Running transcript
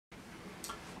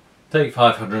Take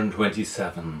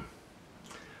 527.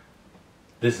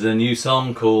 This is a new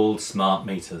song called Smart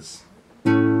Meters. I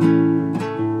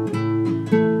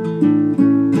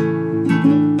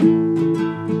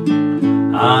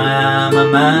am a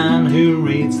man who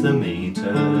reads the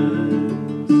meters.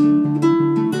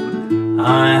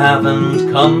 I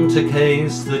haven't come to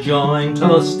case the joint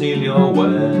or steal your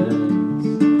wares.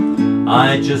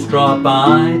 I just drop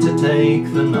by to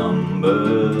take the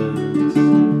numbers.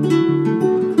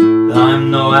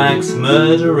 I'm no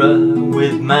axe-murderer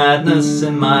with madness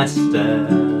in my stare.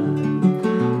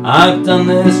 I've done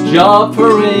this job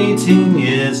for 18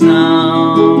 years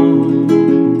now.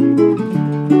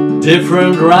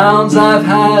 Different rounds I've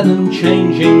had and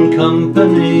changing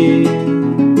companies.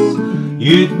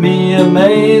 You'd be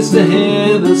amazed to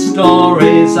hear the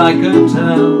stories I could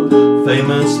tell.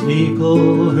 Famous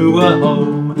people who were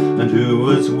home and who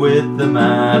was with them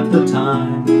at the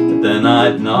time. But then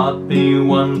I'd not be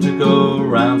one to go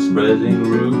round spreading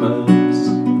rumours.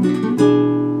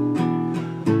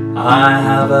 I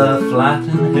have a flat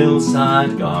and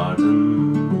hillside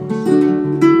garden.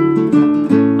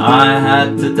 I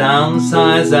had to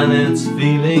downsize and it's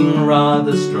feeling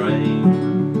rather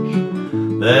strange.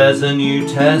 There's a new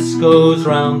Tesco's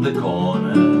round the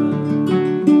corner,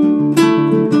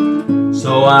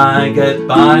 so I get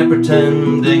by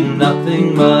pretending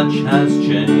nothing much has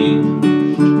changed.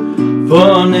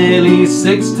 For nearly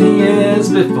 60 years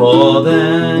before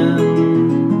then,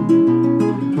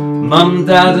 Mum,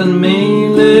 Dad and me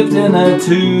lived in a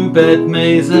 2-bed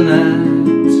maisonette.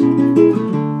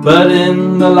 But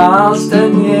in the last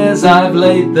 10 years I've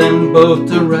laid them both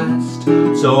to rest.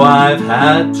 So I've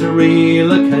had to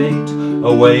relocate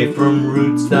away from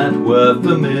roots that were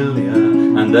familiar,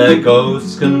 and their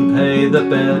ghosts can pay the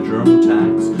bedroom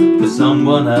tax for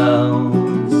someone else.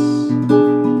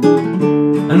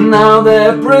 And now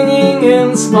they're bringing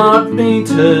in smart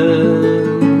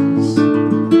meters.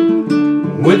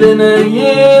 Within a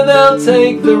year they'll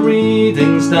take the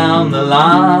readings down the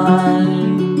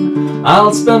line.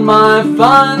 I'll spend my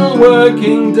final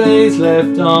working days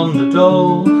left on the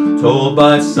dole, told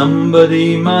by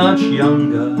somebody much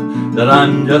younger that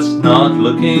I'm just not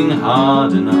looking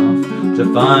hard enough to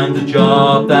find a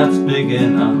job that's big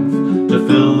enough to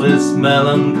fill this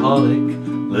melancholic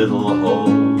little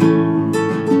hole.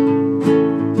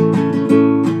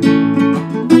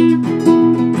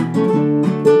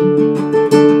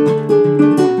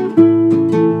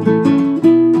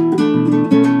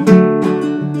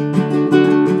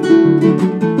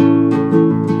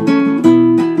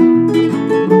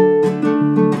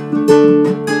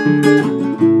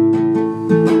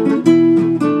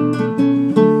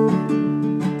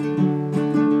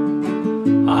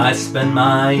 I spend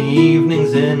my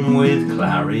evenings in with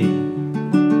Clary.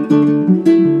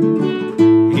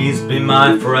 He's been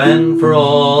my friend for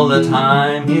all the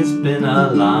time he's been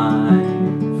alive.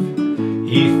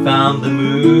 He found the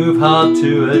move hard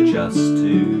to adjust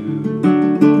to.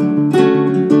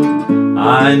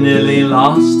 I nearly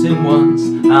lost him once,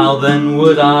 how then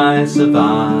would I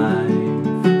survive?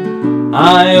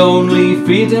 I only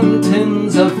feed him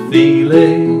tins of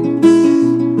Felix.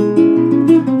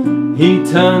 He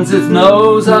turns his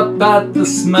nose up at the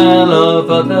smell of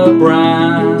other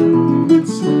brands.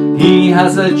 He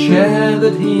has a chair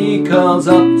that he curls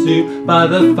up to by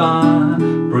the fire,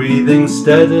 breathing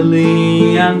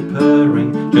steadily and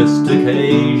purring just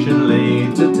occasionally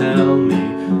to tell me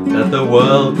that the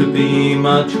world could be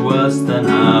much worse than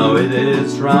how it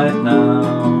is right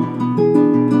now.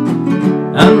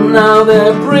 And now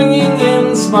they're bringing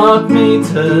in smart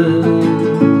meters.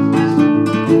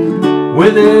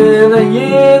 Within a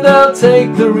year they'll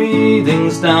take the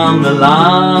readings down the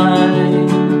line.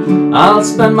 I'll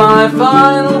spend my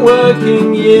final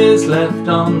working years left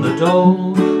on the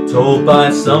dole, told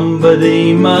by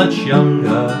somebody much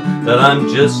younger that I'm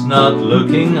just not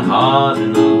looking hard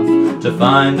enough to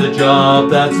find a job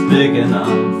that's big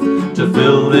enough to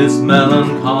fill this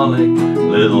melancholic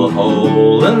little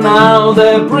hole. And now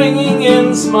they're bringing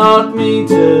in smart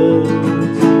meters.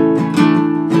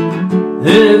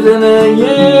 In a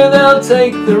year they'll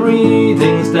take the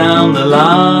readings down the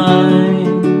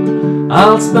line.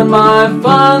 I'll spend my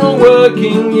final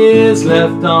working years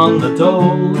left on the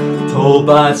dole, told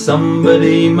by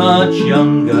somebody much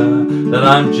younger that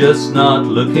I'm just not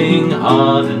looking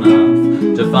hard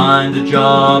enough to find a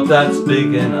job that's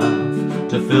big enough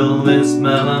to fill this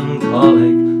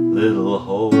melancholic little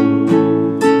hole.